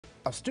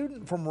A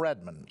student from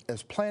Redmond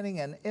is planning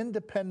an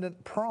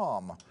independent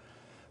prom.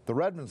 The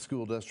Redmond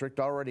School District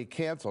already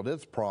canceled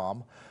its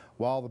prom,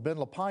 while the Ben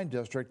Lapine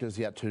District is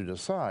yet to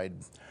decide.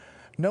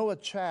 Noah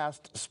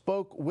Chast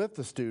spoke with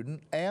the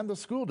student and the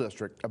school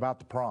district about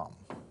the prom.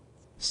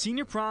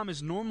 Senior prom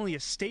is normally a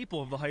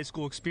staple of the high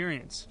school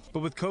experience,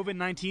 but with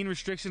COVID-19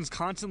 restrictions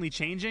constantly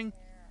changing,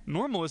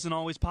 normal isn't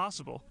always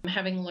possible.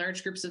 Having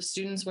large groups of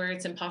students where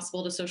it's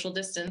impossible to social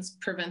distance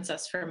prevents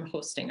us from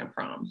hosting a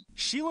prom.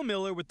 Sheila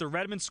Miller with the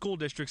Redmond School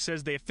District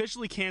says they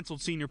officially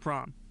canceled senior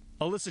prom.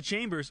 Alyssa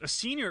Chambers, a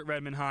senior at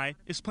Redmond High,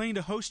 is planning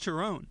to host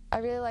her own. I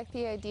really like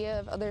the idea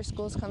of other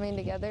schools coming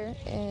together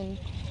and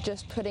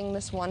just putting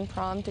this one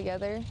prom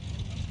together.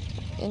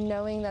 And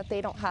knowing that they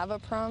don't have a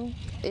prom,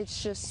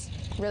 it's just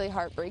really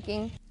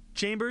heartbreaking.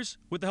 Chambers,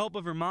 with the help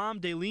of her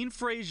mom, Daylene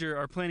Frazier,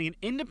 are planning an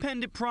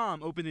independent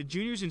prom open to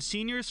juniors and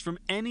seniors from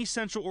any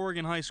Central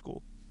Oregon high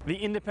school. The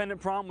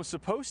independent prom was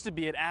supposed to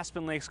be at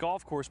Aspen Lakes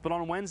Golf Course, but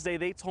on Wednesday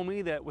they told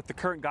me that with the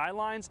current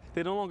guidelines,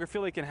 they no longer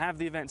feel they can have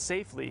the event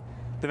safely.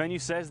 The venue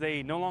says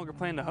they no longer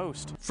plan to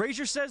host.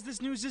 Frazier says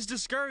this news is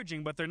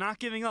discouraging, but they're not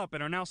giving up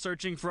and are now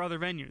searching for other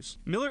venues.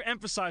 Miller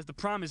emphasized the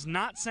prom is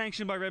not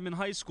sanctioned by Redmond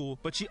High School,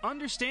 but she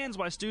understands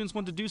why students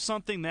want to do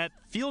something that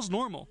feels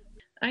normal.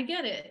 I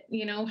get it.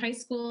 You know, high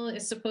school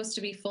is supposed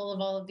to be full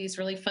of all of these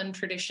really fun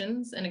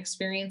traditions and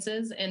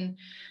experiences. And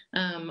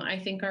I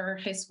think our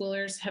high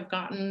schoolers have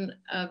gotten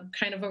a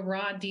kind of a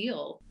raw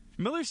deal.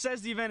 Miller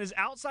says the event is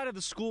outside of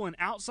the school and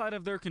outside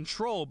of their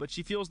control, but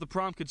she feels the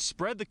prom could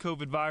spread the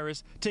COVID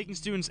virus, taking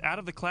students out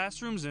of the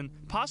classrooms and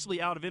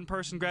possibly out of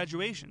in-person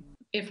graduation.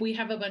 If we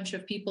have a bunch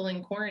of people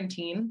in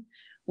quarantine,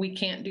 we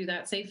can't do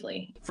that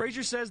safely.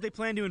 Frazier says they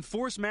plan to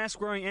enforce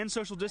mask wearing and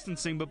social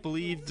distancing, but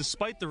believe,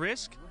 despite the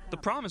risk, the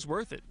prom is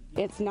worth it.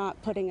 It's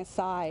not putting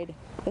aside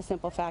the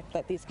simple fact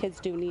that these kids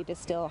do need to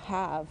still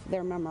have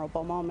their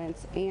memorable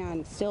moments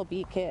and still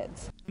be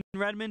kids. In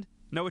Redmond,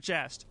 Noah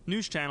Chast,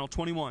 News Channel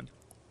 21.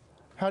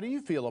 How do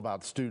you feel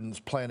about students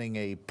planning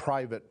a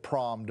private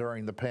prom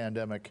during the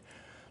pandemic?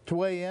 To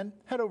weigh in,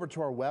 head over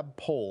to our web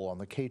poll on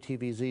the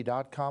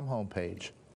KTVZ.com homepage.